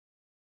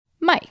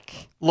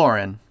Mike.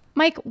 Lauren.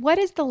 Mike, what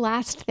is the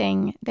last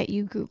thing that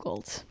you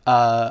Googled?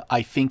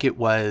 I think it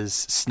was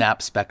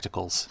Snap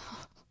Spectacles.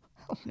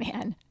 Oh,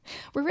 man.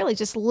 We're really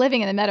just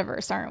living in the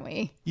metaverse, aren't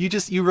we?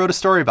 You wrote a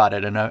story about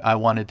it, and I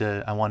wanted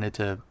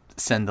to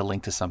send the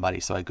link to somebody,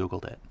 so I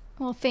Googled it.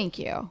 Well, thank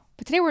you.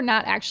 But today we're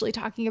not actually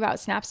talking about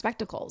Snap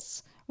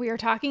Spectacles. We are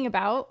talking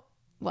about,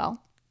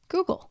 well,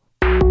 Google.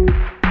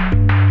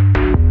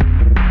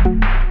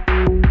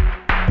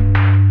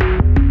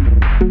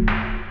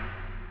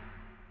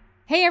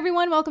 Hey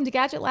everyone, welcome to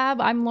Gadget Lab.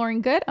 I'm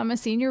Lauren Good. I'm a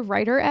senior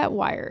writer at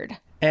Wired.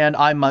 And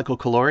I'm Michael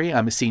Calori.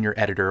 I'm a senior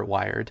editor at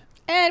Wired.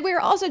 And we are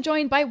also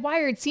joined by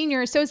Wired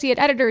Senior Associate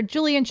Editor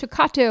Julian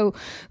Ceccato,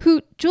 who,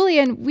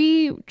 Julian,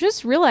 we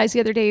just realized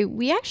the other day,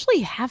 we actually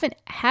haven't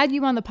had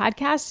you on the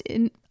podcast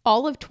in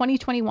all of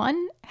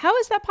 2021. How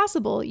is that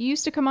possible? You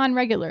used to come on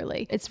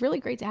regularly. It's really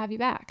great to have you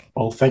back.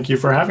 Well, thank you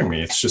for having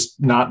me. It's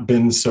just not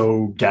been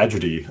so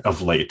gadgety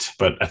of late,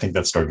 but I think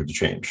that's started to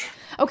change.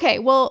 Okay,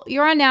 well,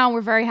 you're on now.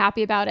 We're very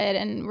happy about it,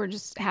 and we're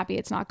just happy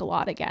it's not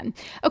Gilad again.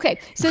 Okay,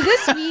 so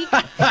this week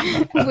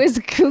was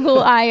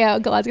Google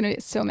I/O. Gilad's going to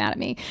be so mad at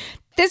me.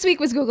 This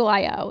week was Google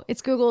I/O.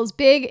 It's Google's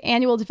big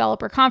annual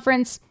developer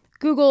conference.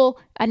 Google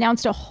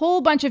announced a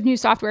whole bunch of new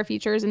software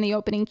features in the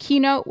opening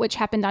keynote, which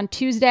happened on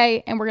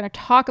Tuesday, and we're going to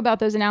talk about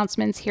those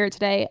announcements here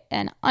today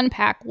and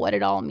unpack what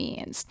it all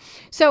means.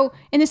 So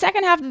in the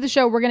second half of the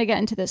show, we're going to get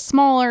into the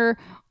smaller,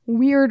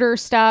 weirder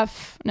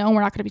stuff. No, we're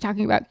not going to be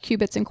talking about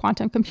qubits and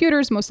quantum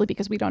computers, mostly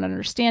because we don't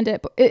understand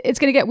it, but it's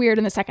going to get weird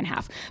in the second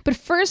half. But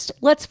first,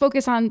 let's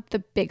focus on the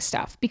big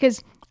stuff,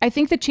 because I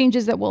think the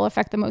changes that will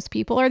affect the most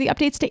people are the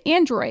updates to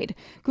Android.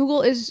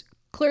 Google is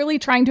clearly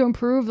trying to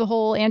improve the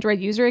whole Android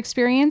user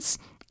experience,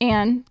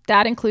 and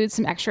that includes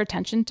some extra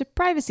attention to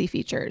privacy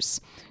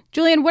features.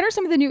 Julian, what are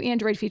some of the new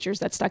Android features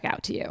that stuck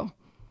out to you?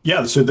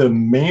 Yeah, so the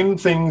main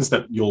things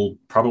that you'll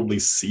probably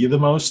see the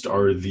most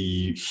are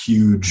the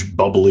huge,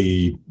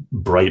 bubbly,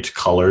 bright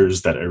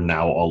colors that are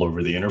now all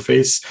over the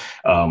interface.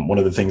 One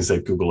of the things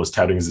that Google is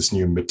touting is this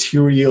new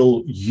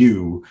Material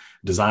U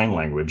design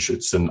language.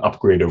 It's an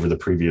upgrade over the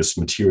previous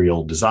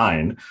Material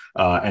Design.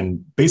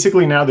 And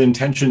basically now the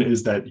intention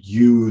is that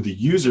you, the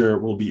user,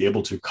 will be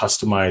able to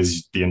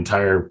customize the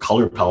entire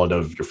color palette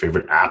of your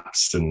favorite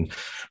apps and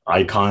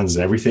icons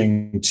and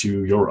everything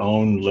to your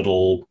own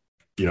little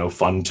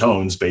fun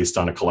tones based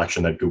on a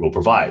collection that Google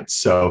provides.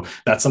 So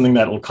that's something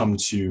that will come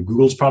to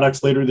Google's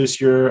products later this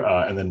year,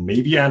 and then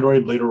maybe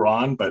Android later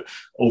on. But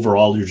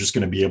overall, you're just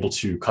going to be able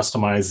to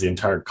customize the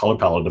entire color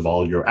palette of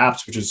all your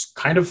apps, which is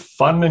kind of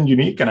fun and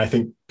unique. And I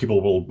think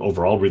people will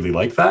overall really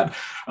like that.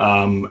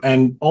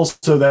 And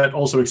also that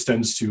also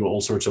extends to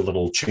all sorts of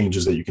little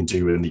changes that you can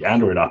do in the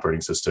Android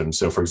operating system.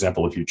 So for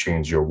example, if you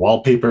change your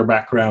wallpaper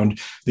background,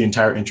 the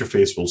entire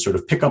interface will sort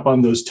of pick up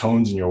on those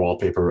tones in your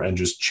wallpaper and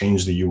just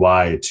change the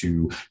UI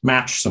to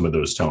match some of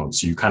those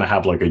tones. So you kind of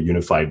have like a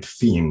unified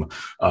theme.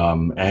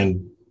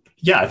 And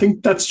yeah, I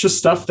think that's just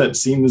stuff that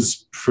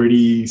seems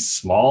pretty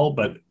small,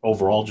 but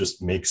overall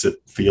just makes it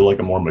feel like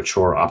a more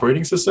mature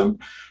operating system.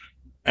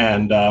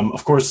 And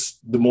of course,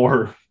 the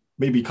more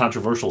maybe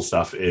controversial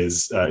stuff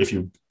is if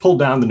you pull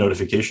down the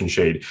notification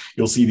shade,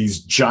 you'll see these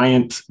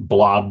giant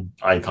blob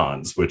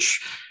icons,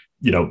 which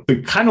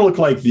they kind of look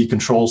like the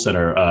control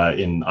center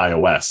in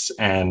iOS,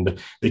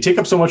 and they take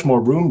up so much more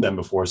room than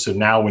before. So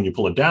now when you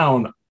pull it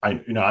down,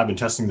 I've been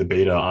testing the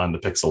beta on the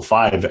Pixel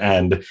 5,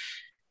 and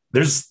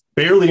there's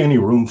barely any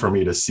room for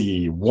me to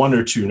see one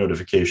or two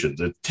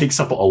notifications. It takes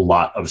up a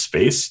lot of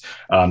space.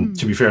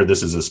 To be fair,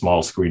 this is a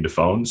small screen to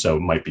phone, so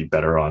it might be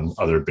better on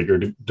other bigger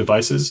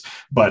devices.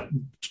 But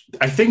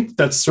I think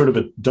that's sort of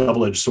a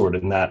double-edged sword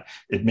in that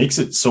it makes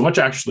it so much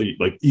actually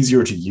like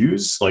easier to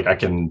use. Like I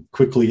can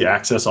quickly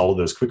access all of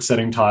those quick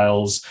setting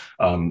tiles.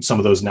 Some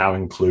of those now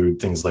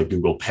include things like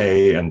Google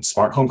Pay and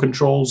smart home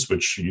controls,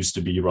 which used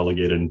to be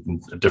relegated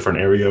in a different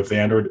area of the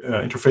Android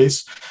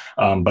interface.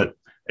 But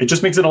it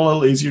just makes it a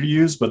little easier to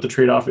use, but the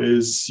trade-off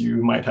is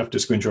you might have to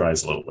squint your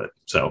eyes a little bit.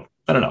 So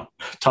I don't know,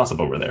 toss up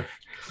over there.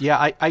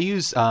 Yeah, I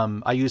use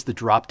the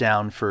drop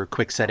down for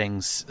quick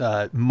settings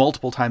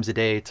multiple times a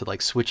day to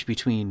like switch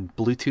between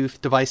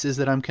Bluetooth devices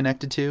that I'm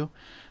connected to,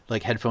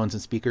 like headphones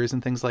and speakers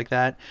and things like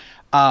that.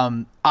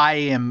 I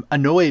am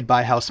annoyed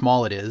by how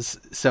small it is,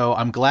 so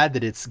I'm glad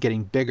that it's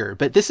getting bigger.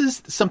 But this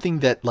is something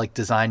that like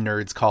design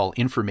nerds call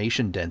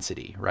information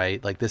density,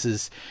 right? Like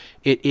it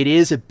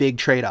is a big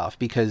trade-off,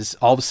 because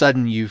all of a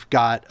sudden you've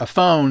got a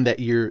phone that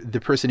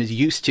the person is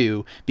used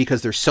to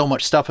because there's so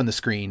much stuff on the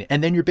screen,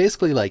 and then you're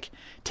basically like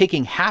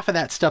taking half of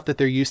that stuff that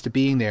they're used to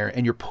being there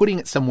and you're putting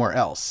it somewhere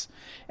else,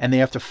 and they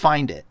have to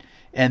find it,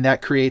 and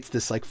that creates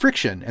this like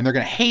friction, and they're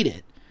going to hate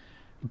it.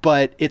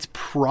 But it's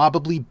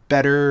probably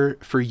better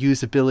for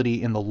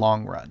usability in the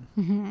long run.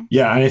 Mm-hmm.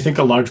 Yeah, and I think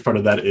a large part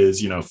of that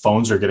is,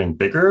 phones are getting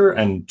bigger,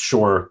 and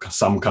sure,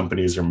 some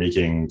companies are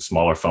making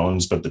smaller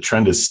phones, but the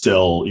trend is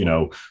still,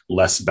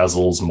 less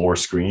bezels, more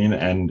screen.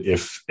 And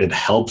if it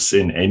helps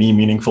in any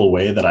meaningful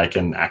way that I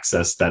can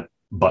access that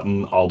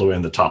button all the way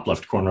in the top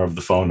left corner of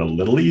the phone a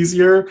little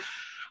easier,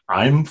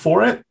 I'm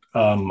for it.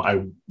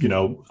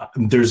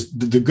 There's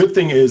the good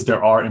thing is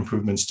there are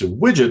improvements to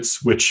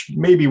widgets, which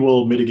maybe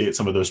will mitigate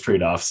some of those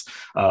trade-offs.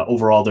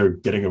 Overall, they're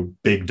getting a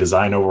big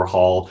design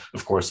overhaul.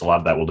 Of course, a lot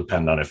of that will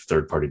depend on if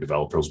third-party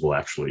developers will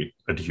actually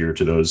adhere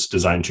to those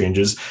design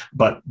changes.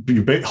 But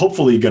you're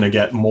hopefully going to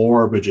get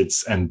more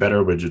widgets and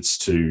better widgets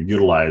to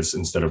utilize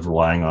instead of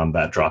relying on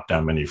that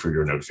drop-down menu for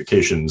your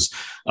notifications.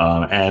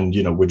 And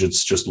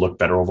widgets just look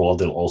better overall.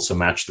 They'll also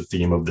match the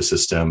theme of the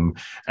system.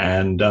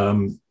 And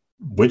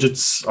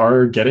widgets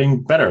are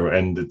getting better,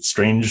 and it's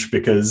strange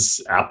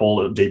because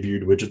Apple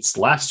debuted widgets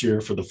last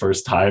year for the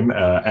first time,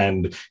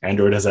 and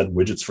Android has had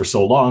widgets for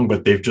so long,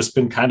 but they've just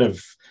been kind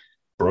of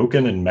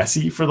broken and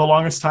messy for the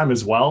longest time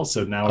as well.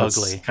 So now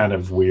ugly. It's kind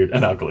of weird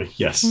and ugly.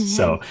 Yes. Mm-hmm.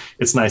 So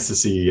it's nice to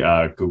see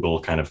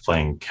Google kind of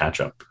playing catch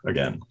up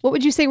again. What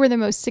would you say were the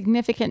most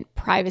significant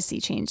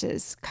privacy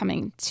changes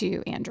coming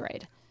to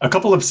Android? A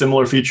couple of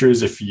similar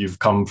features if you've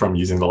come from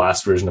using the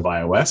last version of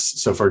iOS.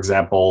 So for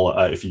example,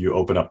 if you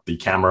open up the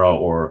camera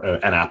or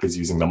an app is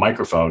using the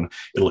microphone,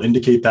 it'll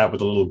indicate that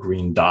with a little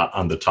green dot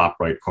on the top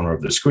right corner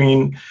of the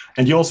screen.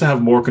 And you also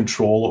have more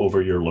control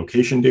over your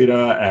location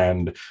data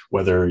and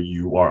whether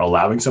you are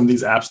allowing some of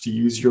these apps to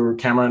use your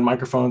camera and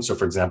microphone. So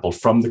for example,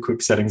 from the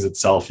quick settings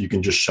itself, you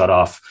can just shut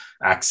off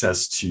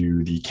access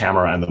to the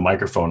camera and the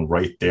microphone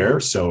right there.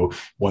 So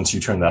once you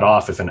turn that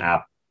off, if an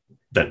app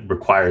that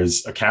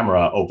requires a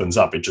camera opens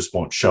up, it just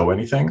won't show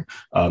anything.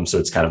 So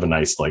it's kind of a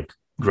nice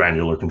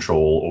granular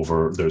control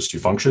over those two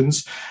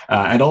functions.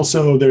 And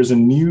also there's a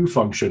new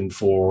function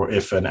for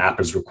if an app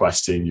is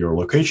requesting your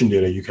location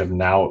data, you have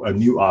now a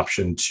new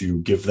option to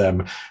give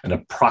them an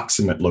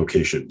approximate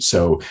location.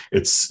 So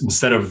it's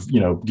instead of,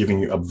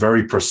 giving a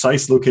very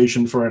precise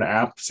location for an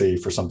app, say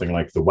for something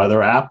like the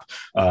weather app,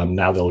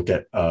 now they'll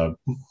get,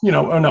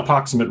 an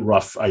approximate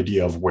rough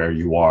idea of where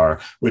you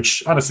are,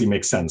 which honestly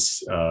makes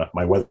sense.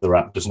 My weather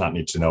app does not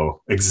need to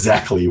know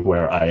exactly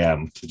where I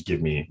am to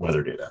give me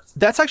weather data.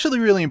 That's actually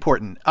really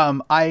important.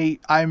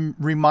 I'm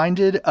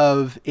reminded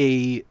of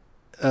a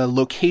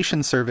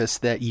location service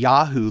that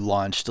Yahoo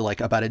launched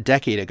about a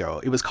decade ago.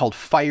 It was called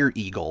Fire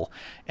Eagle.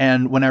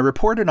 And when I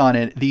reported on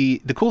it, the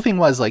cool thing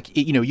was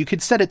you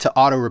could set it to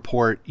auto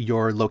report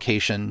your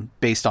location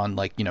based on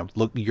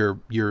your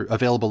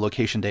available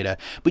location data,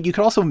 but you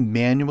could also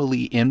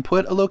manually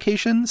input a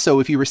location. So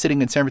if you were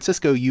sitting in San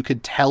Francisco, you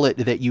could tell it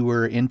that you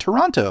were in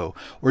Toronto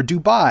or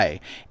Dubai.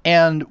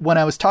 And when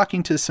I was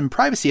talking to some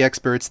privacy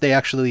experts,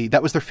 that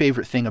was their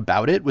favorite thing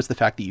about it, was the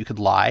fact that you could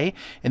lie.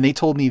 And they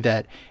told me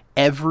that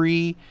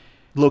every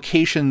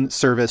location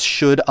service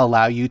should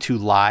allow you to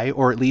lie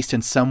or at least in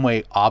some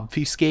way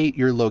obfuscate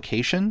your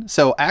location.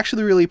 So I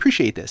actually really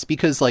appreciate this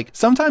because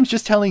sometimes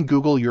just telling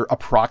Google your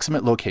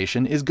approximate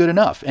location is good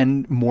enough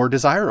and more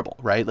desirable,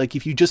 right?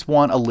 If you just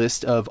want a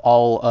list of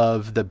all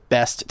of the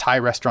best Thai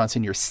restaurants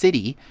in your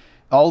city,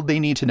 all they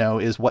need to know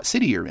is what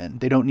city you're in.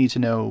 They don't need to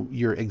know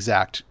your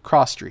exact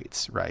cross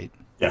streets, right?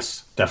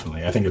 Yes,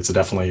 definitely. I think it's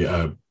definitely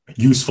a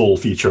useful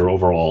feature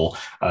overall.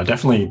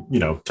 Definitely,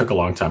 took a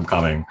long time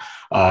coming.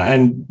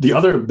 And the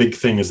other big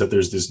thing is that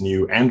there's this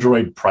new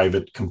Android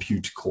private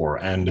compute core.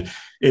 And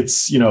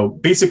it's,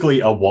 basically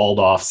a walled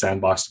off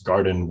sandboxed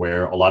garden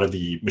where a lot of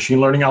the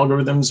machine learning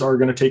algorithms are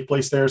going to take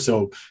place there.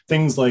 So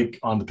things like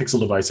on the Pixel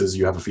devices,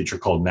 you have a feature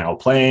called Now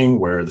Playing,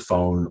 where the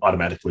phone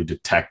automatically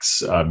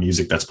detects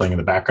music that's playing in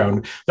the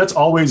background. That's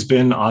always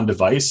been on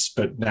device,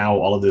 but now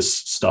all of this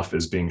stuff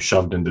is being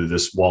shoved into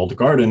this walled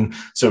garden.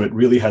 So it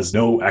really has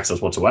no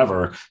access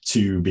whatsoever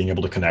to being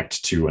able to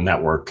connect to a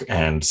network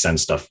and send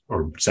stuff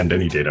or send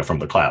any data from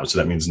the cloud. So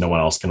that means no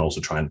one else can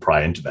also try and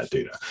pry into that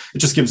data. It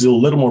just gives you a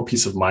little more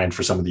peace of mind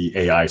for some of the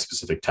AI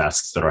specific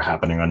tasks that are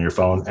happening on your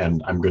phone.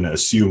 And I'm going to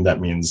assume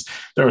that means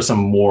there are some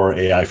more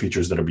AI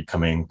features that are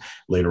becoming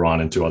later on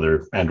into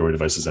other Android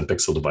devices and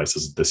Pixel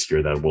devices this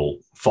year that will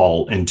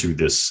fall into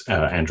this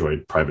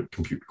Android private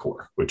compute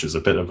core, which is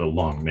a bit of a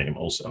long name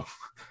also.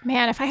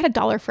 Man, if I had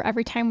 $1 for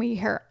every time we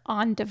hear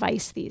on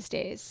device these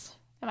days.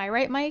 Am I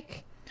right,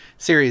 Mike?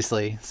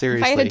 Seriously.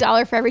 If I had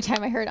 $1 for every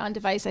time I heard on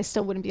device, I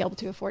still wouldn't be able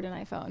to afford an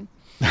iPhone.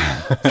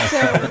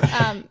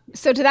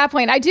 So to that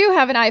point, I do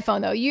have an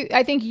iPhone though.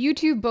 I think you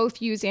two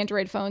both use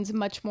Android phones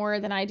much more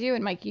than I do.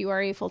 And Mike, you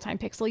are a full-time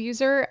Pixel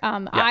user.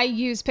 Yeah. I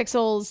use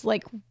Pixels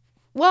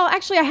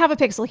actually I have a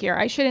Pixel here.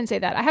 I shouldn't say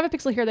that. I have a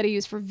Pixel here that I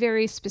use for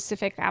very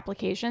specific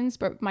applications,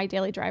 but my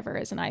daily driver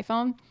is an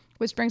iPhone,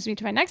 which brings me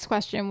to my next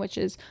question, which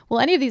is, will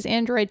any of these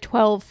Android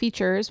 12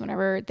 features,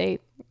 whenever they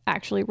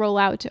actually roll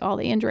out to all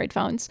the Android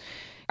phones,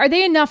 are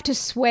they enough to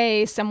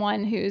sway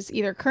someone who's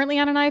either currently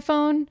on an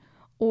iPhone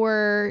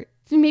or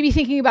maybe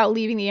thinking about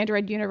leaving the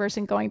Android universe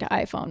and going to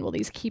iPhone? Will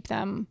these keep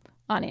them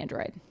on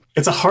Android?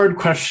 It's a hard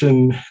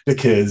question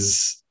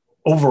because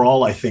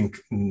overall, I think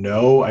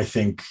no. I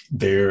think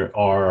there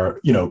are,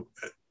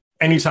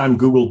 anytime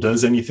Google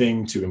does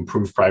anything to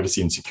improve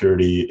privacy and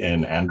security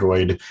in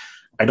Android,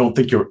 I don't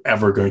think you're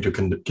ever going to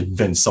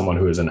convince someone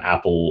who is an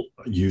Apple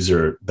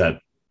user that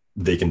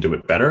they can do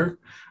it better.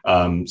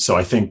 So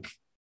I think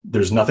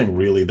there's nothing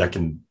really that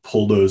can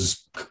pull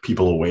those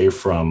people away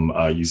from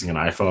using an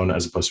iPhone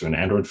as opposed to an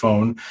Android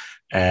phone.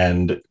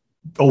 And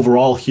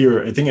overall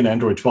here, I think in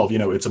Android 12,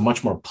 it's a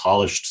much more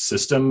polished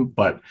system,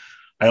 but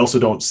I also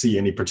don't see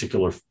any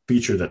particular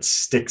feature that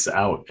sticks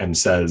out and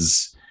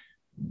says,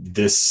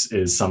 this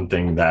is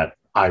something that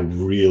I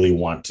really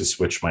want to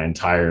switch my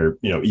entire,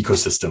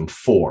 ecosystem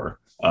for.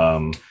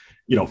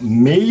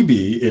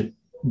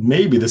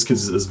 Maybe this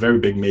is a very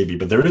big maybe,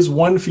 but there is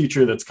one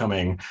feature that's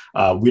coming.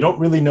 We don't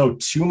really know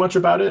too much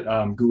about it.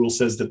 Google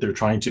says that they're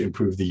trying to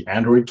improve the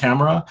Android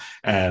camera,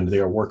 and they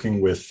are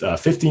working with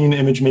 15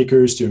 image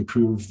makers to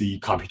improve the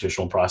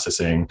computational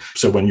processing.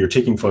 So when you're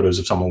taking photos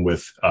of someone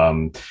with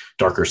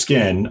darker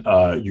skin,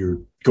 you're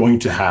going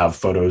to have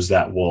photos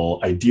that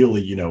will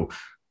ideally,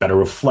 better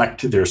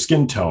reflect their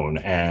skin tone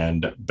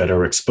and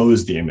better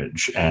expose the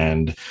image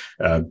and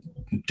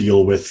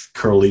deal with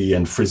curly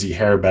and frizzy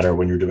hair better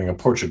when you're doing a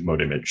portrait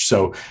mode image.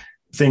 So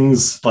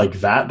things like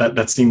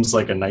that seems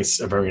like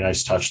a very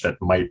nice touch that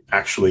might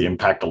actually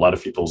impact a lot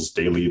of people's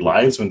daily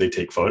lives when they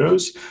take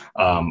photos.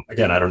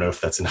 Again, I don't know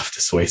if that's enough to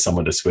sway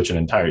someone to switch an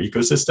entire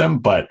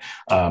ecosystem, but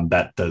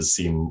that does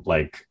seem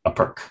like a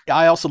perk.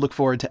 I also look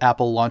forward to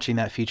Apple launching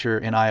that feature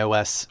in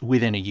iOS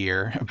within a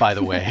year, by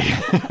the way.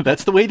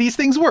 That's the way these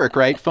things work,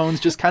 right? Phones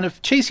just kind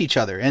of chase each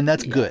other, and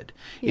that's good.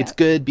 Yeah. It's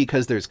good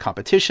because there's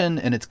competition,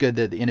 and it's good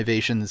that the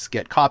innovations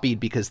get copied,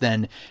 because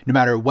then no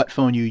matter what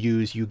phone you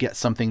use, you get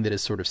something that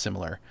is sort of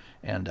similar.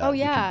 And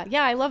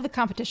I love the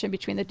competition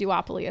between the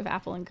duopoly of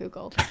Apple and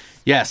Google.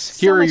 Yes,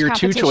 here are your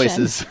two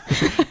choices.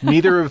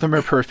 Neither of them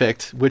are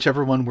perfect,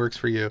 whichever one works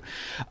for you.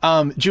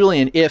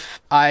 Julian,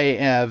 if I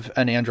have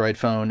an Android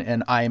phone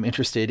and I am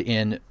interested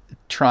in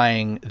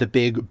trying the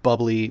big,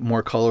 bubbly,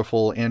 more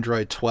colorful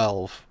Android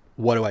 12,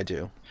 what do I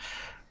do?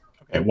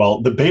 Okay,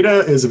 well, the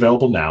beta is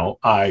available now.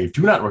 I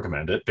do not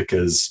recommend it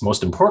because,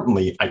 most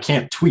importantly, I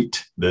can't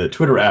tweet. The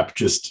Twitter app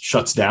just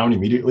shuts down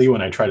immediately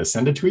when I try to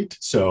send a tweet.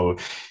 So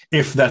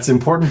if that's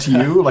important to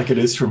you, like it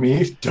is for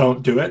me,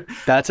 don't do it.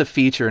 That's a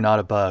feature, not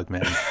a bug,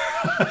 man.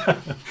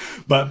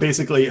 But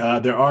basically,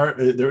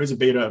 there is a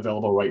beta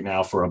available right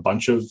now for a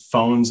bunch of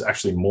phones,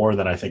 actually more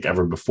than I think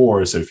ever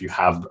before. So if you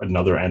have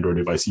another Android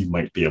device, you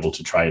might be able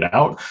to try it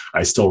out.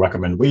 I still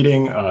recommend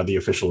waiting. The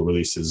official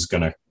release is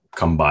going to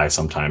come by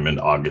sometime in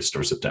August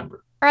or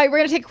September. All right, we're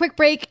going to take a quick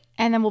break,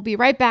 and then we'll be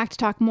right back to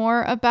talk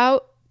more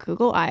about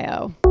Google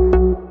I/O.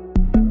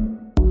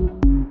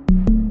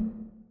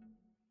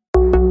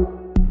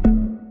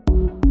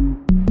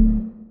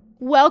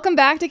 Welcome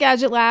back to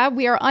Gadget Lab.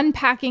 We are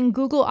unpacking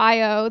Google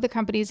I/O, the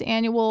company's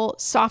annual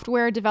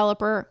software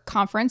developer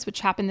conference, which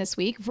happened this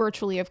week,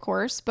 virtually, of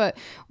course, but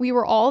we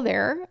were all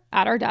there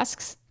at our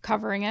desks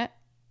covering it.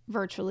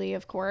 Virtually,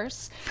 of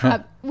course.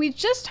 We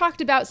just talked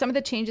about some of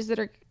the changes that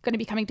are going to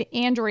be coming to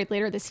Android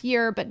later this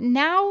year, but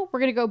now we're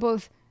going to go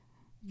both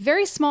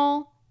very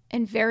small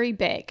and very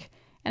big.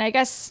 And I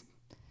guess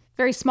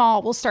very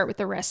small, we'll start with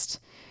the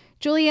wrist.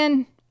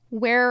 Julian,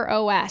 Wear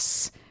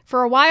OS.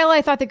 For a while,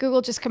 I thought that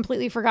Google just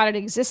completely forgot it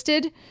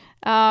existed. We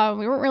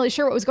weren't really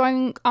sure what was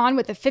going on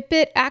with the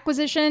Fitbit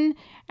acquisition.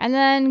 And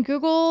then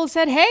Google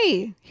said,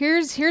 hey,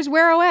 here's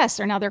Wear OS,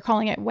 or now they're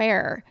calling it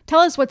Wear. Tell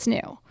us what's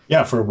new.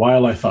 Yeah, for a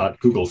while, I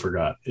thought Google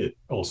forgot it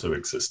also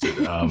existed.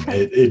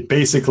 It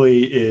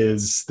basically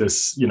is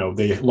this,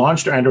 they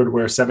launched Android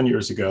Wear 7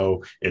 years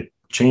ago. It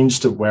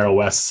changed to Wear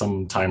OS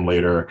some time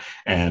later.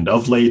 And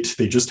of late,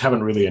 they just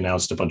haven't really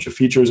announced a bunch of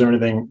features or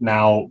anything.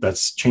 Now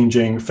that's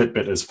changing.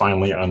 Fitbit is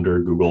finally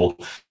under Google.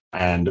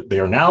 And they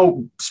are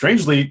now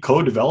strangely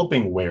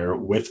co-developing Wear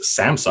with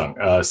Samsung.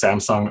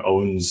 Samsung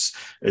owns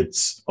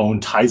its own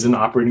Tizen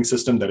operating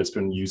system that it's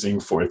been using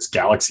for its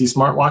Galaxy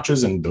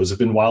smartwatches, and those have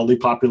been wildly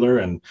popular.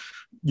 And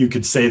you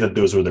could say that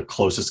those are the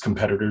closest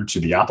competitor to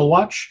the Apple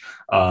Watch.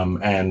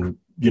 And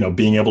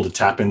being able to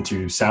tap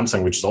into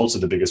Samsung, which is also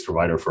the biggest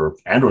provider for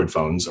Android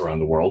phones around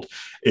the world,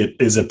 it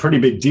is a pretty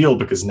big deal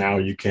because now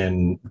you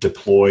can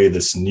deploy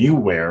this new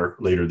Wear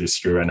later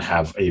this year and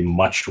have a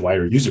much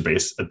wider user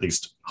base, at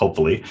least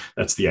hopefully.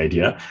 That's the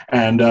idea.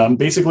 And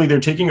basically, they're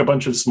taking a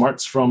bunch of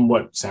smarts from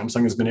what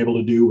Samsung has been able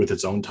to do with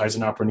its own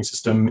Tizen operating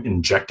system,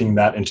 injecting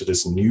that into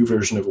this new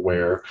version of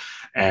Wear.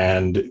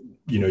 And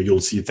you'll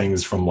see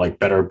things from like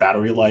better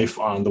battery life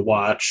on the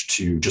watch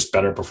to just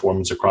better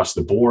performance across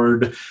the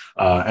board.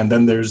 And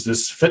then there's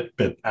this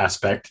Fitbit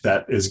aspect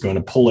that is going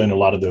to pull in a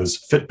lot of those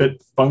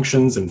Fitbit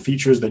functions and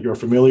features that you're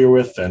familiar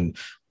with, and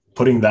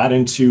putting that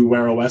into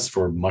Wear OS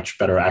for much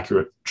better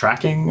accurate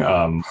tracking,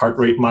 heart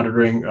rate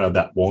monitoring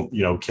that won't,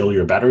 kill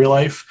your battery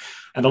life.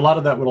 And a lot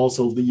of that would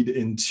also lead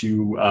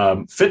into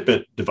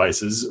Fitbit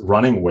devices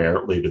running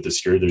Wear later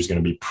this year. There's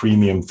going to be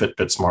premium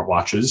Fitbit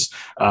smartwatches.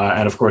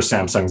 And of course,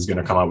 Samsung is going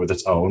to come out with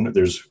its own.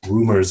 There's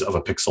rumors of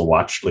a Pixel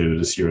Watch later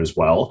this year as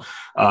well.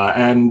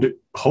 And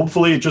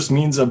hopefully it just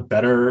means a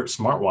better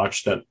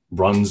smartwatch that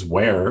runs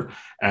Wear.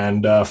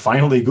 And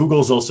finally,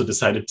 Google's also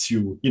decided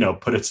to,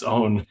 put its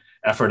own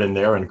effort in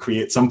there and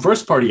create some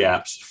first-party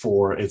apps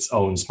for its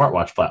own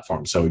smartwatch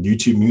platform. So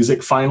YouTube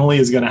Music finally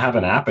is going to have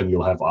an app, and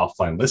you'll have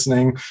offline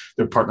listening.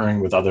 They're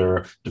partnering with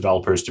other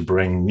developers to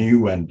bring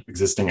new and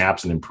existing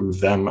apps and improve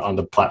them on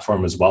the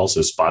platform as well.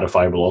 So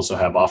Spotify will also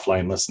have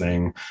offline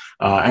listening.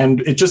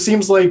 And it just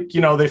seems like,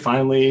 they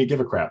finally give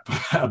a crap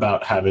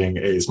about having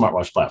a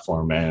smartwatch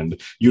platform and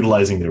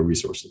utilizing their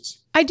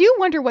resources. I do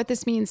wonder what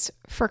this means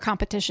for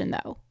competition,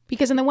 though,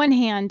 because on the one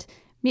hand,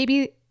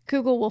 maybe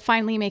Google will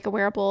finally make a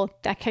wearable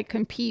that can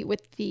compete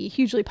with the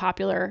hugely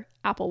popular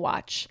Apple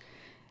Watch.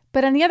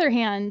 But on the other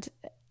hand,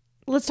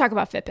 let's talk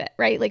about Fitbit,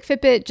 right? Like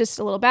Fitbit, just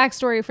a little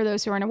backstory for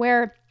those who aren't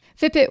aware,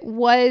 Fitbit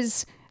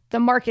was the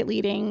market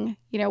leading,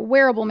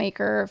 wearable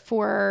maker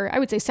for, I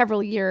would say,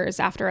 several years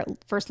after it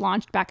first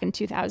launched back in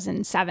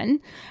 2007.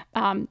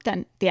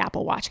 Then the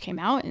Apple Watch came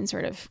out and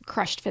sort of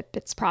crushed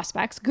Fitbit's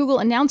prospects. Google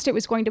announced it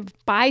was going to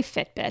buy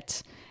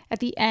Fitbit at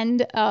the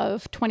end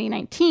of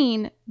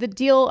 2019. The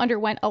deal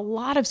underwent a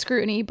lot of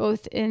scrutiny,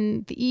 both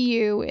in the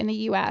EU and the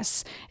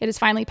US. It has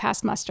finally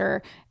passed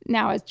muster.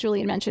 Now, as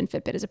Julian mentioned,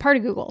 Fitbit is a part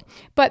of Google.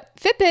 But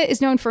Fitbit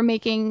is known for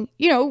making,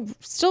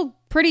 still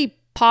pretty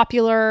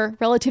popular,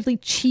 relatively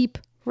cheap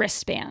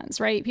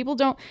wristbands, right? People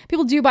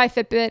do buy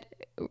Fitbit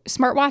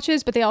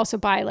smartwatches, but they also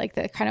buy like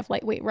the kind of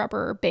lightweight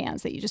rubber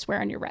bands that you just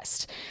wear on your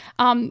wrist.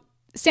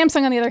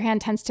 Samsung, on the other hand,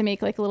 tends to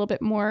make like a little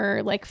bit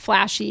more like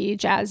flashy,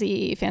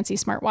 jazzy, fancy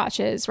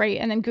smartwatches, right?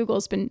 And then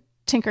Google's been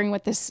tinkering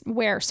with this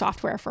Wear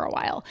software for a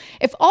while.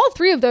 If all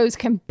three of those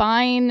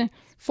combine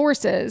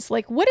forces,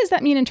 like what does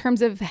that mean in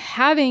terms of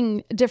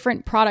having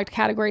different product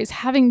categories,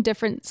 having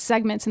different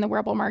segments in the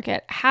wearable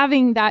market,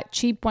 having that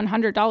cheap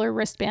 $100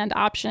 wristband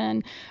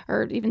option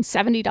or even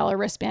 $70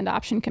 wristband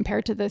option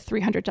compared to the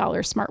 $300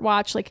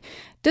 smartwatch? Like,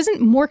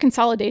 doesn't more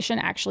consolidation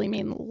actually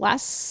mean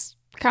less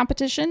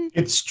competition?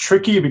 It's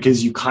tricky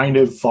because you kind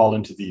of fall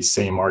into the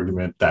same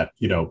argument that,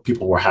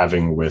 people were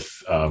having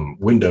with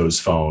Windows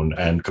Phone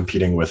and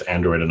competing with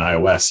Android and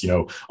iOS.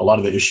 A lot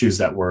of the issues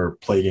that were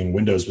plaguing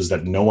Windows was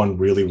that no one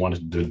really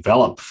wanted to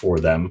develop for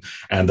them.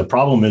 And the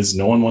problem is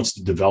no one wants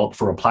to develop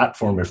for a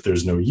platform if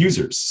there's no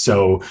users.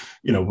 So,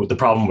 what the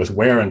problem with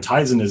Wear and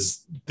Tizen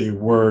is there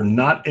were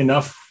not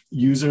enough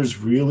users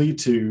really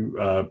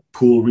to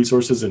pool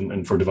resources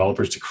and for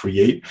developers to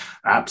create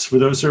apps for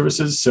those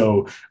services.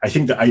 So I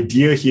think the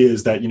idea here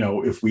is that,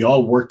 if we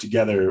all work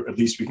together, at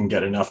least we can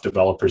get enough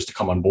developers to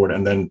come on board.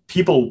 And then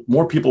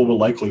more people will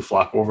likely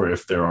flock over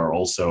if there are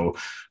also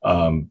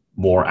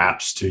more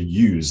apps to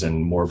use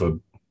and more of a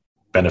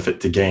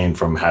benefit to gain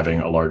from having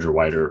a larger,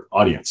 wider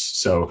audience.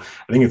 So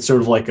I think it's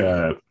sort of like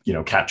a,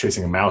 cat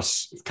chasing a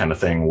mouse kind of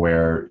thing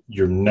where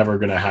you're never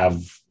going to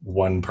have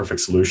one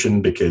perfect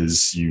solution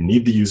because you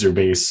need the user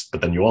base,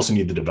 but then you also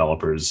need the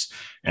developers,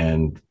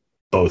 and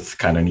both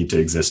kind of need to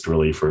exist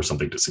really for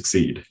something to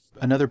succeed.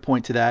 Another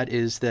point to that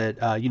is that,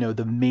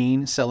 the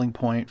main selling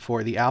point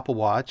for the Apple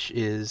Watch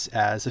is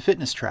as a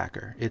fitness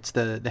tracker. It's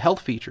the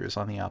health features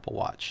on the Apple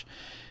Watch.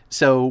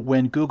 So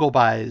when Google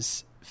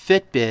buys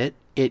Fitbit,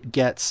 it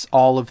gets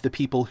all of the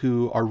people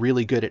who are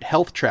really good at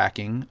health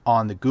tracking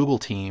on the Google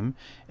team.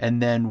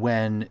 And then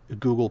when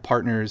Google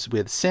partners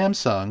with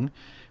Samsung,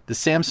 the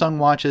Samsung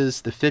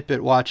watches, the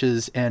Fitbit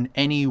watches, and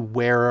any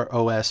Wear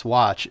OS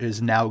watch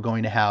is now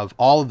going to have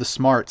all of the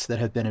smarts that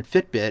have been at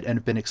Fitbit and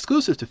have been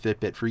exclusive to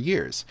Fitbit for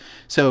years.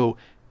 So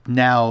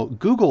now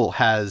Google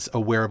has a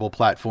wearable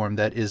platform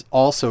that is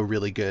also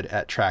really good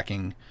at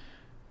tracking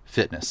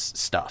fitness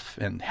stuff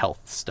and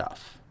health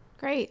stuff.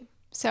 Great.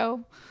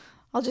 So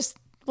we'll just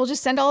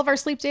send all of our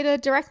sleep data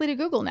directly to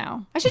Google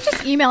now. I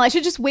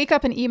should just wake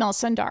up and email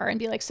Sundar and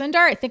be like,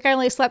 Sundar, I think I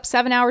only slept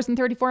 7 hours and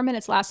 34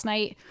 minutes last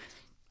night.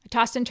 I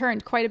tossed and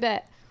turned quite a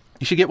bit.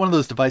 You should get one of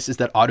those devices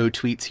that auto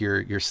tweets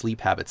your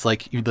sleep habits,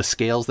 like the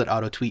scales that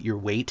auto tweet your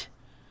weight.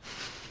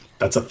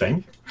 That's a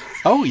thing?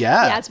 Oh,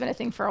 yeah. Yeah, it's been a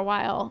thing for a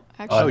while,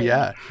 actually. Oh,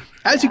 yeah.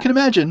 As you can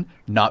imagine,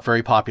 not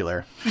very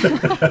popular.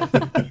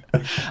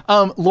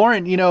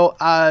 Lauren,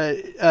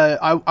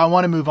 I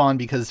want to move on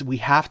because we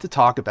have to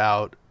talk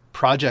about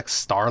Project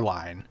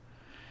Starline.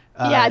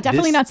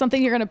 Definitely not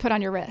something you're going to put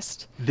on your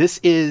wrist. This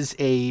is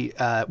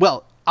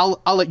I'll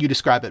let you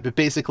describe it, but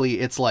basically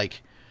it's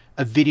like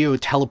a video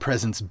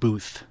telepresence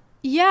booth.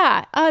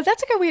 Yeah,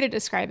 that's a good way to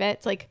describe it.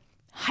 It's like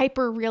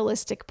hyper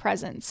realistic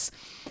presence.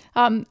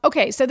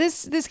 Okay, so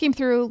this came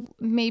through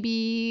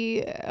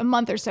maybe a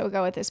month or so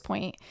ago at this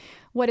point.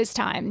 What is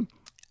time?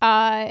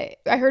 I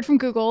heard from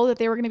Google that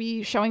they were going to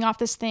be showing off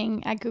this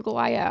thing at Google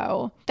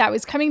I/O that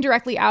was coming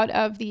directly out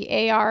of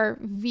the AR,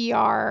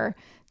 VR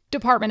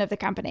department of the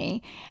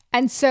company.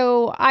 And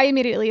so I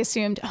immediately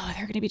assumed,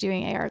 they're going to be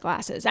doing AR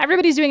glasses.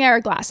 Everybody's doing AR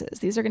glasses.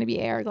 These are going to be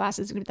AR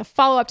glasses. It's going to be the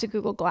follow-up to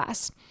Google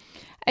Glass.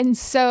 And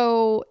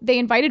so they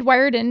invited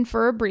Wired in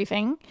for a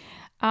briefing.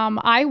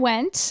 I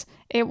went.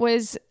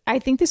 I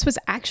think this was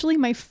actually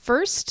my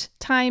first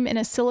time in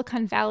a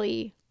Silicon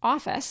Valley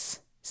office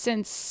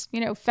since,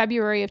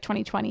 February of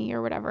 2020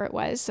 or whatever it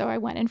was. So I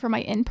went in for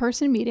my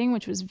in-person meeting,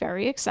 which was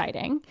very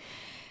exciting.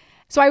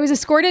 So I was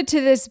escorted to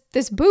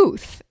this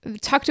booth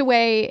tucked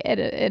away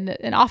in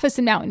an office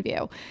in Mountain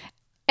View.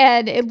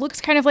 And it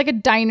looks kind of like a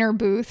diner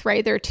booth,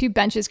 right? There are two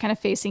benches kind of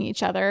facing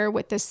each other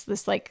with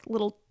this like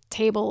little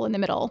table in the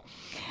middle.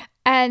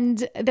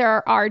 And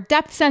there are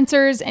depth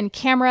sensors and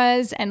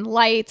cameras and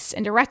lights.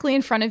 And directly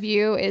in front of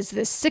you is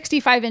this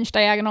 65-inch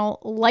diagonal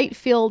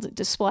light-filled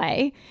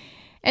display.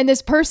 And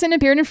this person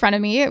appeared in front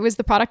of me. It was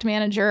the product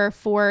manager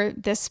for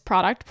this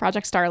product,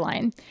 Project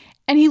Starline.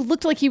 And he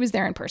looked like he was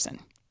there in person.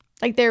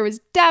 Like there was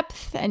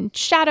depth and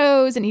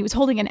shadows, and he was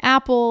holding an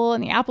apple,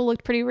 and the apple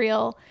looked pretty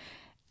real.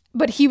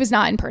 But he was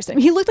not in person.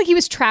 He looked like he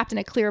was trapped in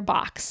a clear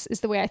box,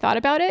 is the way I thought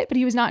about it. But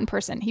he was not in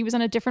person. He was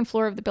on a different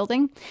floor of the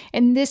building.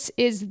 And this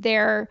is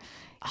their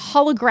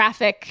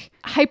holographic,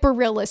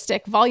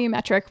 hyper-realistic,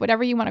 volumetric,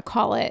 whatever you want to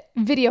call it,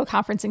 video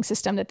conferencing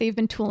system that they've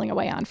been tooling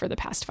away on for the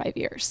past 5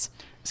 years.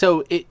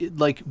 So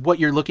like what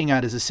you're looking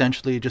at is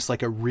essentially just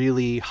like a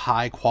really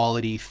high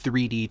quality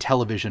 3D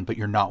television, but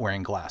you're not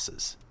wearing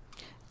glasses.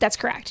 That's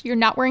correct. You're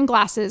not wearing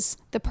glasses.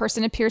 The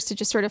person appears to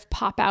just sort of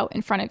pop out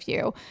in front of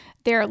you.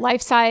 They're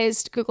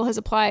life-sized. Google has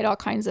applied all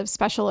kinds of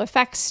special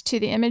effects to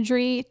the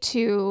imagery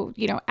to,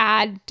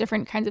 add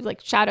different kinds of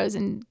like shadows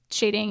and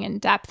shading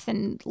and depth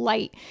and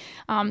light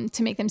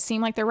to make them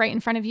seem like they're right in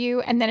front of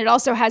you. And then it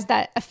also has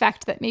that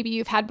effect that maybe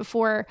you've had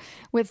before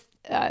with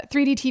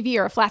 3D TV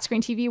or a flat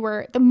screen TV,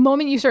 where the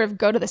moment you sort of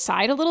go to the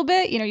side a little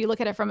bit, you look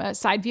at it from a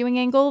side viewing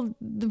angle,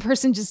 the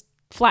person just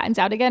flattens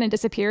out again and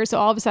disappears. So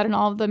all of a sudden,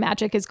 all of the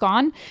magic is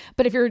gone.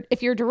 But if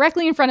you're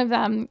directly in front of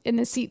them in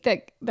the seat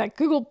that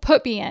Google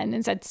put me in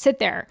and said, sit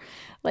there,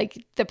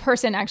 like the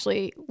person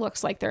actually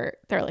looks like they're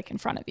like in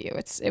front of you.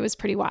 It was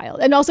pretty wild.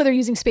 And also they're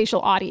using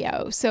spatial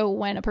audio. So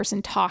when a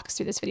person talks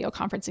through this video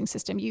conferencing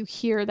system, you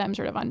hear them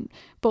sort of on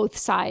both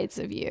sides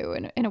of you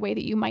in a way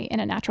that you might in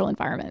a natural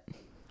environment.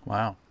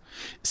 Wow.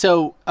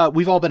 So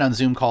we've all been on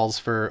Zoom calls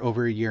for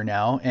over a year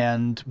now,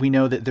 and we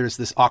know that there's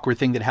this awkward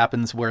thing that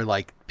happens where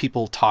like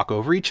people talk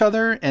over each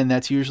other, and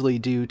that's usually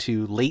due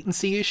to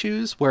latency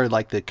issues where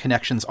like the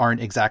connections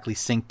aren't exactly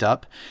synced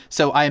up.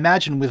 So I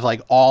imagine with like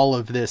all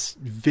of this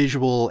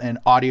visual and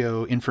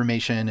audio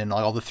information and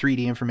all the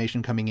 3D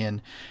information coming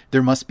in,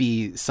 there must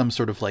be some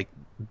sort of like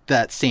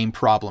that same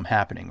problem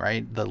happening,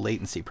 right? The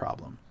latency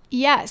problem.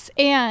 Yes.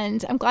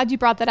 And I'm glad you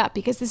brought that up,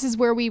 because this is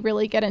where we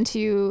really get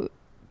into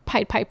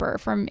Pied Piper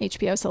from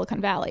HBO Silicon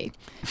Valley,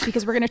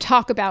 because we're going to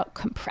talk about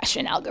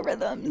compression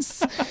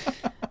algorithms.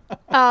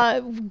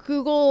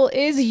 Google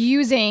is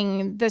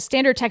using the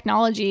standard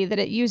technology that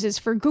it uses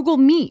for Google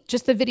Meet,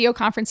 just the video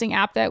conferencing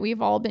app that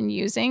we've all been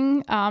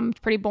using.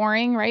 Pretty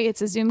boring, right?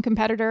 It's a Zoom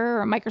competitor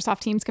or a Microsoft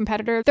Teams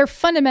competitor. They're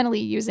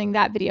fundamentally using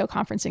that video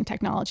conferencing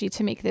technology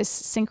to make this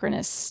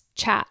synchronous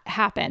chat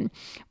happen.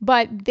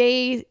 But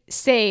they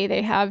say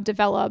they have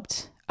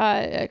developed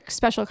a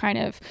special kind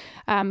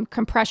of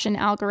compression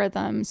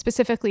algorithm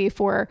specifically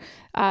for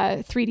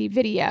 3D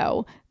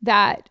video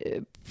that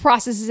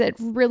processes it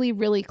really,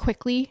 really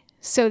quickly,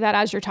 so that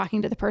as you're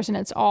talking to the person,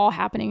 it's all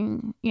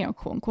happening,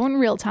 quote unquote, in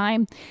real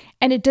time.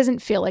 And it doesn't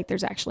feel like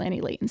there's actually any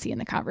latency in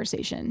the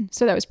conversation.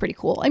 So that was pretty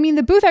cool. I mean,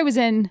 the booth I was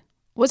in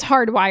was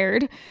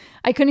hardwired.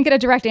 I couldn't get a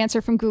direct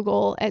answer from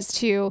Google as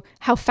to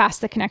how fast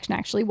the connection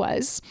actually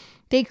was.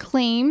 They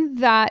claim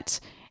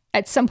that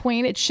at some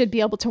point it should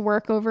be able to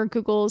work over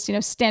Google's,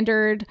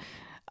 standard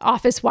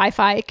office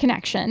Wi-Fi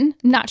connection.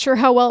 Not sure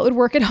how well it would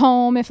work at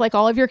home if like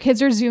all of your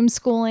kids are Zoom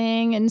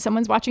schooling and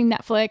someone's watching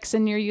Netflix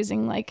and you're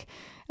using like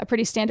a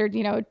pretty standard,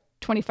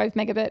 25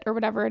 megabit or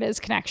whatever it is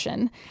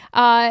connection.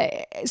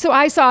 So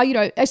I saw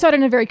it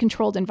in a very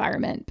controlled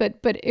environment, but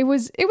it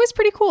was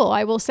pretty cool,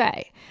 I will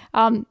say.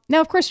 Now,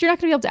 of course, you're not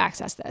going to be able to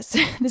access this.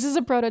 This is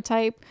a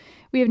prototype.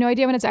 We have no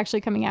idea when it's actually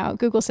coming out.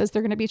 Google says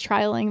they're going to be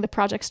trialing the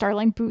Project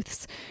Starline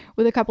booths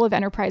with a couple of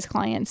enterprise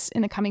clients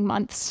in the coming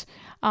months.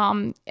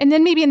 And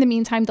then maybe in the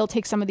meantime, they'll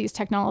take some of these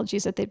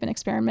technologies that they've been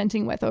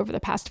experimenting with over the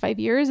past 5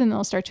 years, and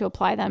they'll start to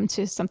apply them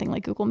to something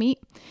like Google Meet.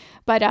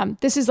 But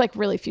this is like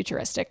really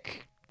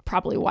futuristic,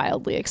 probably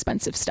wildly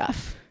expensive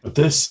stuff. But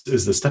this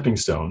is the stepping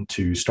stone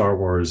to Star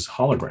Wars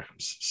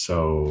holograms.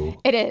 So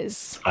it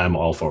is. I'm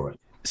all for it.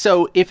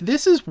 So if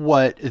this is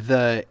what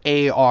the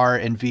AR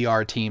and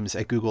VR teams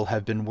at Google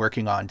have been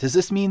working on, does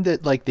this mean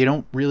that like they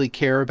don't really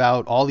care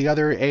about all the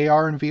other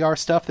AR and VR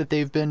stuff that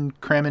they've been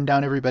cramming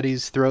down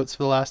everybody's throats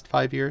for the last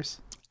 5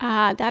 years?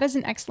 That is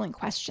an excellent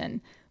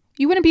question.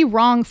 You wouldn't be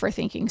wrong for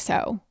thinking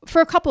so,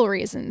 for a couple of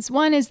reasons.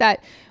 One is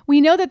that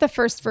we know that the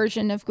first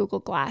version of Google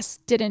Glass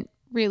didn't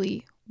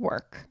really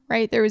work,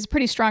 right? There was a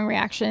pretty strong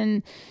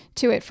reaction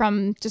to it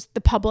from just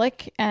the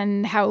public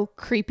and how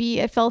creepy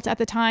it felt at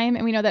the time.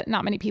 And we know that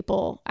not many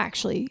people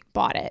actually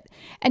bought it.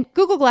 And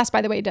Google Glass,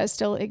 by the way, does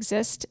still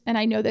exist. And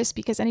I know this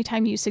because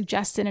anytime you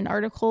suggest in an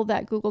article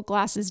that Google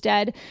Glass is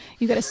dead,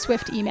 you get a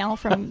swift email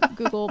from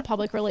Google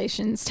Public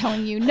Relations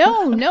telling you,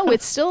 no,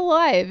 it's still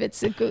alive.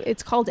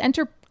 It's called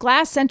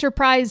Glass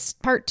Enterprise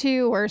Part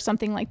 2 or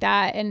something like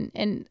that.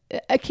 And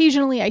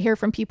occasionally I hear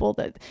from people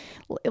that,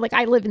 like,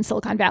 I live in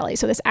Silicon Valley,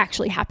 so this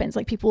actually happens.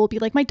 Like, people will be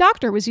like, my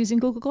doctor was using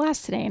Google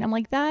Glass today. And I'm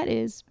like, that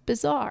is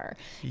bizarre.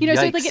 So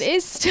like it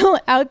is still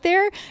out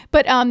there,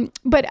 but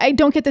I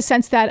don't get the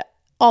sense that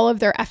all of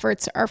their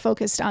efforts are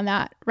focused on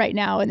that right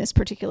now in this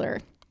particular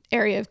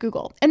area of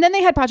Google. And then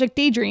they had Project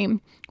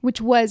Daydream, which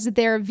was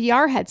their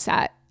VR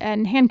headset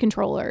and hand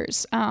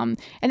controllers. And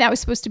that was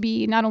supposed to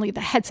be not only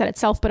the headset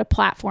itself, but a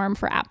platform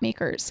for app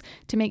makers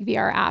to make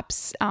VR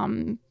apps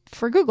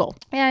for Google.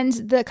 And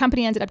the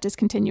company ended up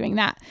discontinuing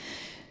that.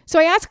 So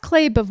I asked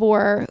Clay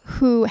Bavor,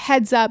 who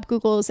heads up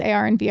Google's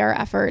AR and VR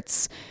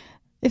efforts,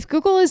 if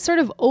Google is sort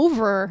of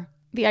over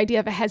the idea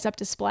of a heads-up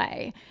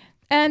display.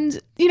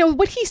 And,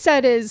 what he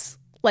said is,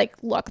 like,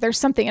 look, there's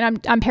something, and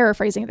I'm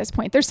paraphrasing at this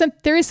point,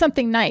 there is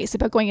something nice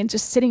about going and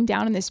just sitting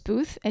down in this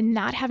booth and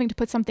not having to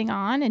put something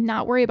on and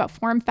not worry about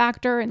form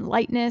factor and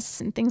lightness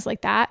and things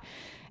like that,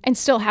 and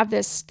still have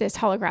this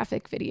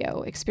holographic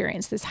video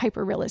experience, this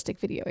hyper-realistic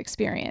video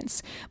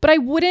experience. But I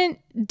wouldn't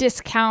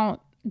discount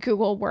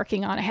Google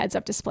working on a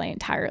heads-up display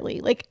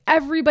entirely. Like,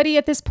 everybody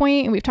at this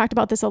point, and we've talked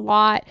about this a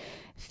lot,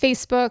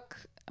 Facebook,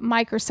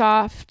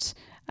 Microsoft,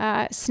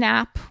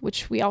 Snap,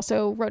 which we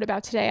also wrote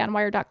about today on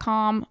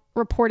Wired.com,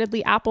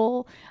 reportedly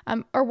Apple,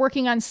 are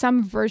working on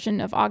some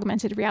version of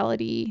augmented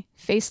reality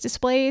face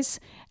displays.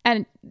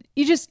 And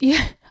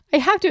I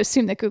have to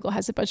assume that Google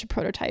has a bunch of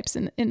prototypes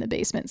in the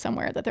basement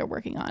somewhere that they're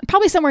working on.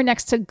 Probably somewhere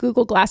next to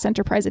Google Glass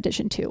Enterprise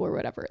Edition 2 or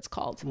whatever it's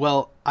called.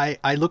 Well,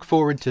 I look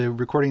forward to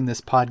recording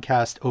this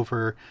podcast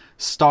over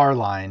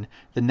Starline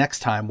the next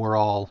time we're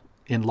all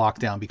in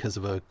lockdown because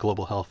of a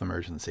global health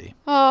emergency.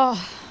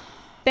 Oh,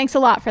 thanks a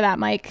lot for that,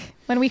 Mike.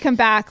 When we come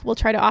back, we'll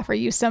try to offer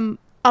you some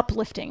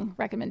uplifting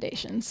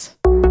recommendations.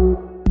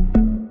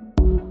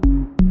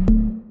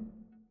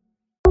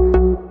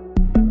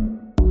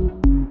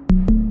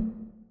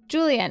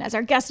 Julian, as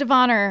our guest of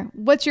honor,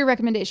 what's your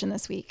recommendation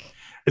this week?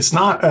 It's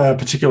not a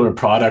particular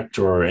product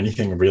or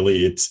anything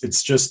really.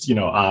 It's just,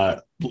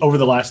 over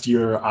the last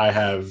year, I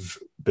have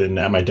been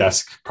at my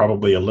desk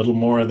probably a little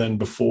more than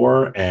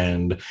before,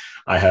 and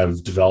I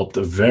have developed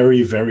a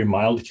very, very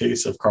mild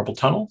case of carpal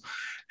tunnel.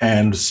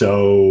 And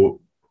so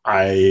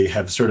I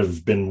have sort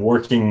of been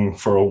working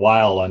for a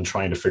while on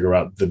trying to figure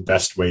out the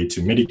best way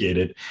to mitigate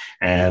it.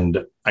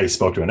 And I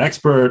spoke to an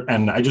expert,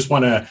 and I just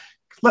want to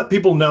let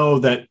people know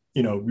that,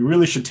 we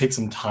really should take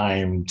some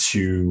time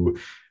to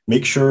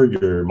make sure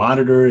your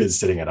monitor is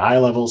sitting at eye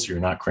level so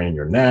you're not craning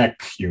your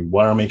neck. You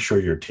want to make sure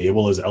your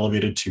table is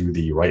elevated to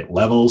the right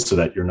level so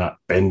that you're not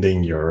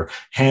bending your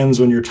hands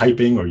when you're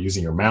typing or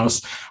using your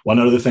mouse. One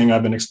other thing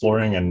I've been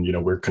exploring and,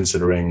 we're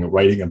considering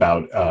writing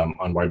about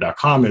on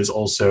Wired.com is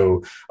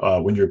also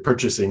when you're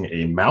purchasing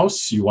a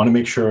mouse, you want to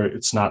make sure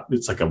it's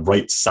like a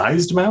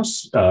right-sized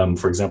mouse.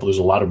 For example, there's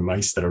a lot of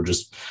mice that are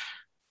just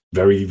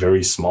very,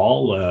 very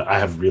small. I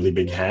have really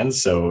big hands,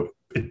 so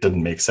it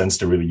didn't make sense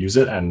to really use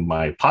it. And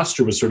my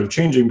posture was sort of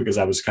changing because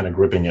I was kind of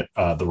gripping it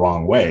the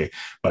wrong way,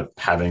 but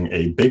having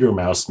a bigger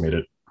mouse made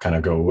it kind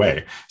of go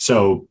away.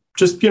 So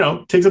just,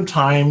 take some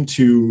time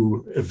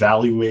to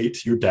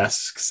evaluate your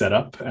desk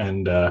setup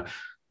and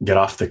get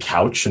off the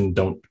couch and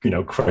don't,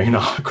 crane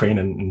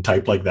and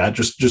type like that.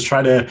 Just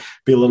try to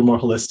be a little more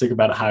holistic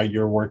about how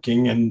you're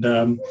working,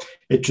 and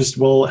it just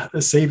will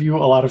save you a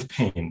lot of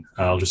pain.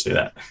 I'll just say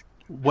that.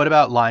 What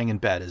about lying in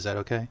bed? Is that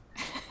okay?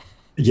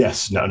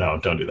 Yes. No,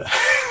 don't do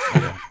that.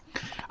 Okay.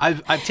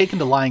 I've taken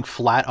to lying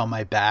flat on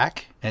my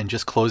back and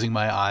just closing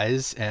my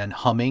eyes and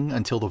humming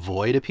until the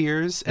void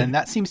appears. And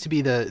that seems to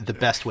be the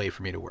best way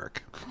for me to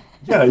work.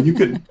 Yeah, you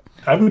could.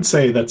 I would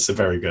say that's a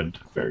very good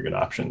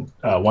option.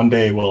 One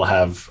day we'll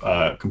have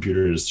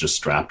computers just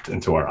strapped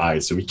into our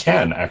eyes so we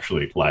can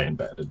actually lie in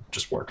bed and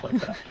just work like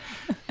that.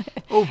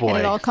 Oh, boy. And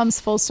it all comes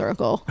full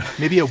circle.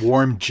 Maybe a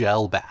warm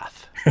gel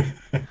bath.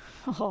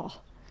 Oh.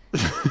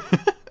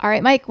 All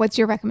right, Mike, what's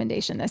your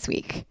recommendation this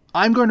week?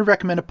 I'm going to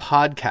recommend a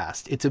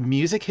podcast. It's a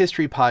music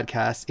history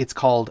podcast. It's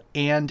called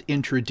And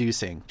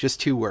Introducing. Just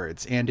 2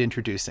 words, And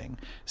Introducing.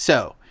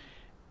 So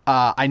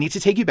I need to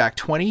take you back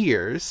 20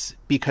 years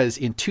because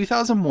in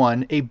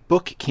 2001, a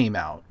book came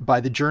out by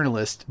the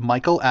journalist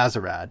Michael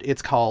Azerrad.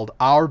 It's called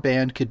Our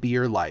Band Could Be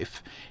Your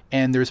Life.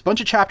 And there's a bunch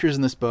of chapters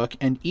in this book,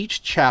 and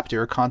each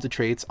chapter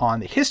concentrates on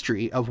the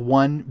history of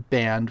one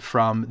band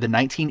from the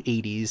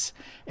 1980s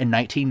and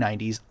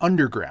 1990s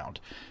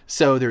underground.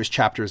 So there's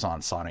chapters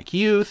on Sonic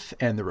Youth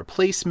and The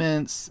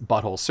Replacements,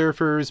 Butthole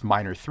Surfers,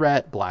 Minor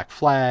Threat, Black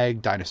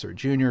Flag, Dinosaur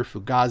Jr.,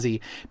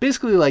 Fugazi.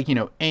 Basically, like,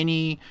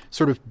 any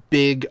sort of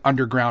big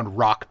underground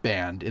rock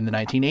band in the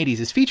 1980s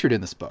is featured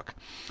in this book.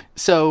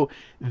 So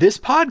this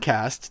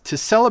podcast, to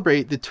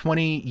celebrate the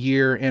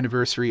 20-year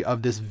anniversary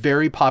of this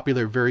very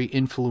popular, very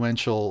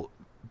influential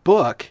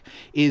book,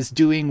 is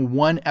doing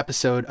one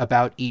episode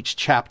about each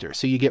chapter.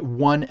 So you get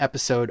one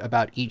episode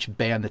about each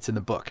band that's in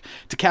the book.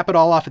 To cap it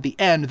all off at the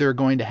end, they're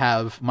going to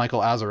have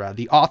Michael Azerrad,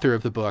 the author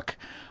of the book,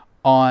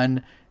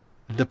 on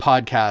the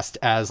podcast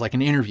as like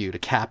an interview to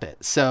cap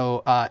it.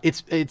 So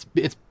it's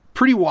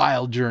pretty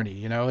wild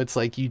journey. It's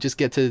like you just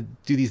get to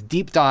do these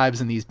deep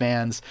dives in these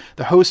bands.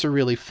 The hosts are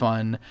really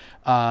fun.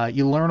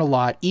 You learn a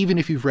lot. Even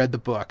if you've read the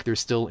book, there's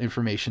still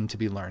information to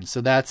be learned. So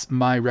that's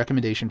my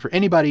recommendation for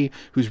anybody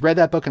who's read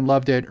that book and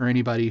loved it, or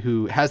anybody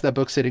who has that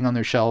book sitting on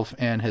their shelf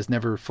and has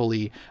never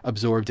fully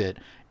absorbed it.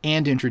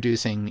 And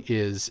Introducing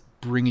is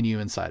bringing you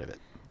inside of it.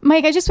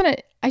 Mike, I just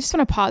want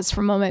to pause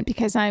for a moment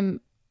because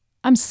I'm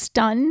I'm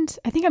stunned.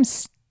 I think I'm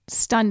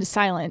stunned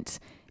silent.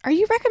 Are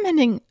you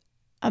recommending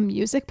a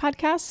music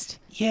podcast?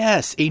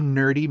 Yes, a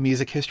nerdy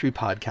music history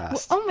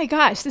podcast. Oh my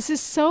gosh, this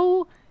is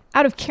so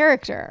out of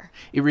character.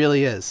 It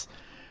really is.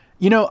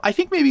 You know, I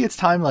think maybe it's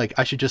time, like,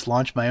 I should just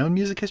launch my own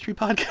music history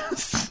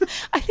podcast.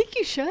 I think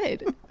you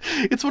should.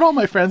 It's what all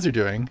my friends are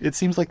doing. It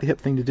seems like the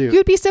hip thing to do.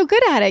 You'd be so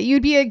good at it. You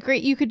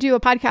could do a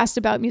podcast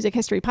about music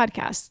history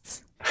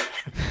podcasts.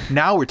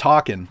 Now we're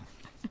talking.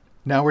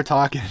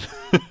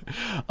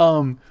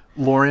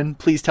 Lauren,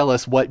 please tell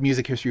us, what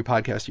music history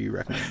podcast are you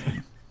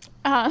recommending?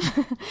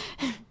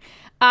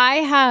 I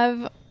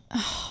have,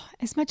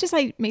 as much as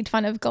I made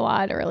fun of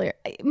Gilad earlier,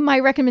 my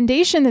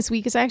recommendation this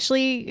week is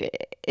actually,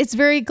 it's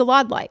very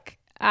Gilad-like.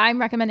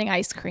 I'm recommending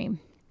ice cream.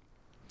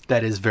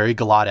 That is very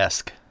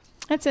Gilad-esque.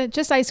 That's it.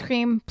 Just ice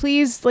cream.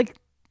 Please, like,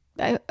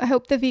 I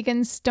hope the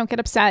vegans don't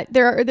get upset.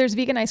 There's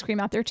vegan ice cream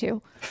out there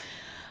too.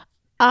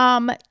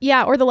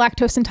 Yeah, or the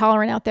lactose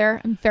intolerant out there.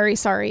 I'm very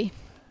sorry,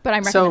 but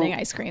I'm recommending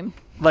ice cream.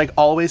 Like,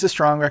 always a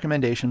strong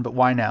recommendation, but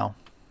why now?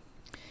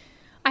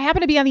 I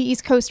happen to be on the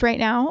East Coast right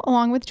now,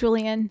 along with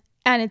Julian,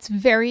 and it's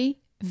very,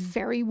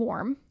 very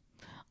warm.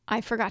 I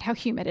forgot how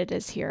humid it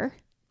is here.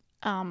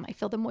 I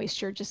feel the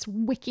moisture just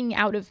wicking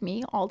out of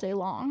me all day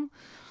long.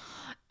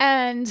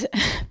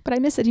 But I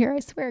miss it here, I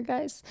swear,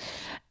 guys.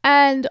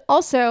 And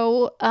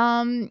also,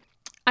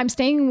 I'm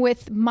staying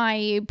with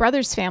my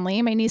brother's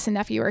family. My niece and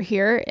nephew are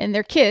here, and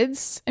their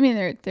kids, I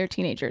mean, they're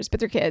teenagers, but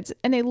they're kids,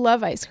 and they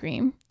love ice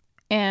cream.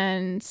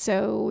 And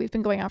so we've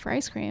been going out for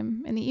ice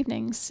cream in the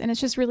evenings, and it's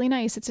just really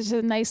nice. It's just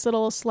a nice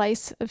little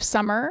slice of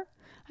summer.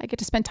 I get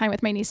to spend time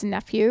with my niece and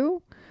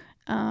nephew.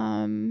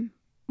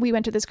 We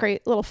went to this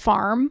great little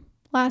farm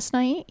last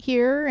night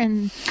here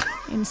and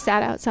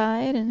sat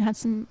outside and had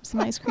some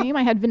ice cream.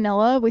 I had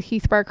vanilla with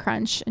Heath Bar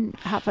Crunch and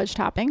hot fudge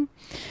topping.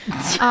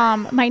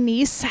 My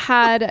niece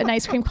had an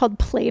ice cream called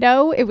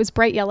Play-Doh. It was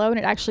bright yellow and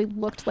it actually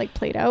looked like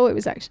Play-Doh.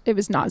 It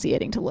was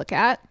nauseating to look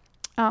at.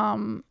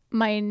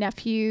 My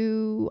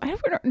nephew, I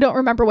don't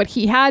remember what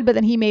he had, but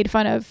then he made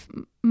fun of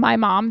my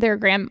mom, their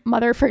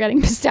grandmother, for getting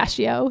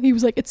pistachio. He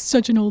was like, it's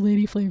such an old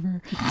lady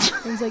flavor.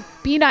 I was like,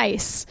 be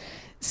nice.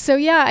 So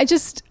yeah, I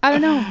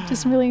don't know,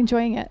 just really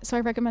enjoying it. So I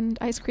recommend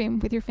ice cream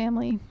with your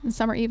family in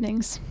summer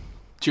evenings.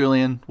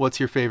 Julian, what's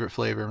your favorite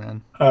flavor,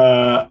 man?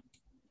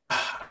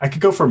 I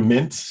could go for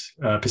mint,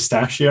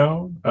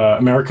 pistachio.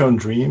 Americone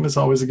Dream is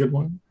always a good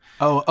one.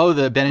 Oh,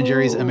 the Ben &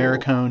 Jerry's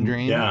Americone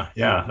Dream.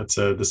 Yeah. That's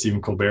the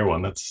Stephen Colbert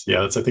one. I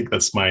think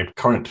that's my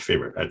current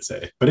favorite, I'd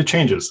say. But it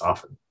changes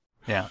often.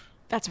 Yeah.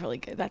 That's really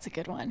good. That's a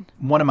good one.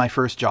 One of my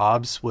first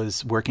jobs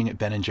was working at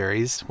Ben &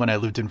 Jerry's. When I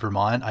lived in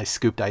Vermont, I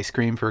scooped ice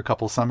cream for a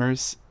couple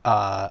summers.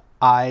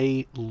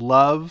 I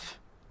love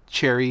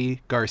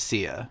Cherry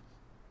Garcia.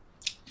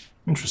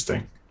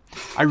 Interesting.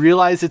 I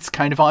realize it's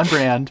kind of on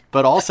brand,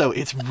 but also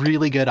it's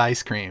really good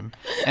ice cream.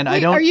 And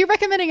Wait, are you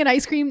recommending an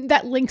ice cream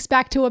that links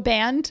back to a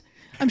band?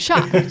 I'm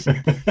shocked.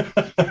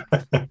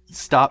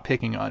 Stop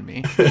picking on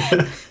me.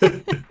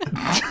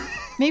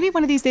 Maybe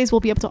one of these days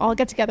we'll be able to all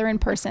get together in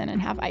person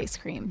and have ice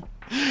cream.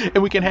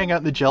 And we can hang out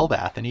in the gel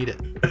bath and eat it.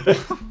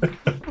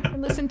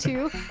 And listen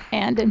to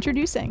and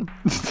introducing.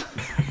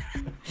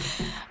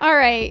 All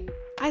right.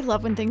 I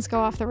love when things go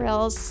off the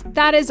rails.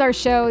 That is our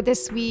show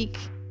this week.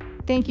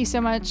 Thank you so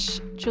much,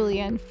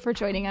 Julian, for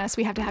joining us.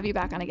 We have to have you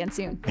back on again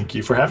soon. Thank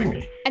you for having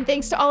me. And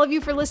thanks to all of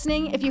you for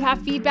listening. If you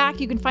have feedback,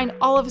 you can find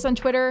all of us on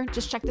Twitter.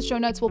 Just check the show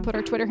notes. We'll put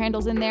our Twitter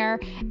handles in there.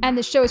 And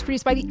the show is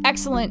produced by the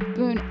excellent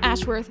Boone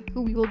Ashworth,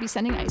 who we will be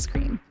sending ice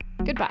cream.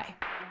 Goodbye.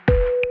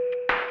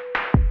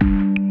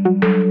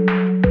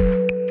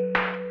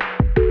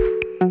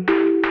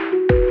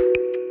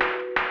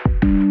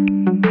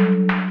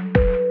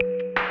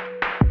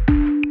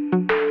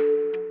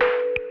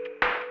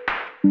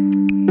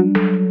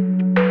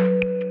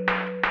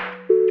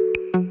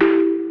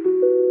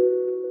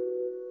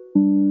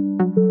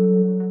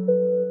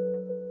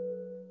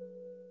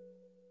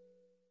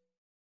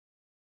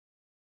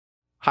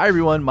 Hi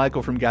everyone,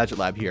 Michael from Gadget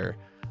Lab here.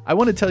 I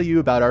want to tell you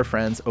about our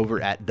friends over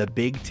at The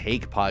Big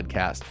Take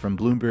podcast from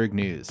Bloomberg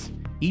News.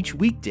 Each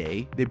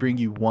weekday, they bring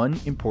you one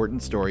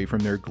important story from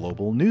their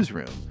global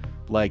newsroom,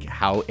 like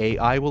how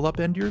AI will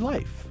upend your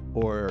life,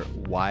 or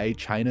why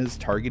China's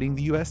targeting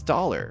the US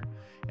dollar,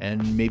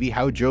 and maybe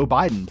how Joe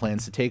Biden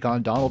plans to take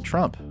on Donald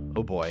Trump.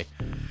 Oh boy.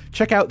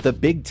 Check out The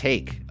Big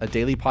Take, a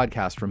daily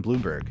podcast from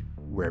Bloomberg,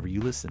 wherever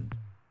you listen.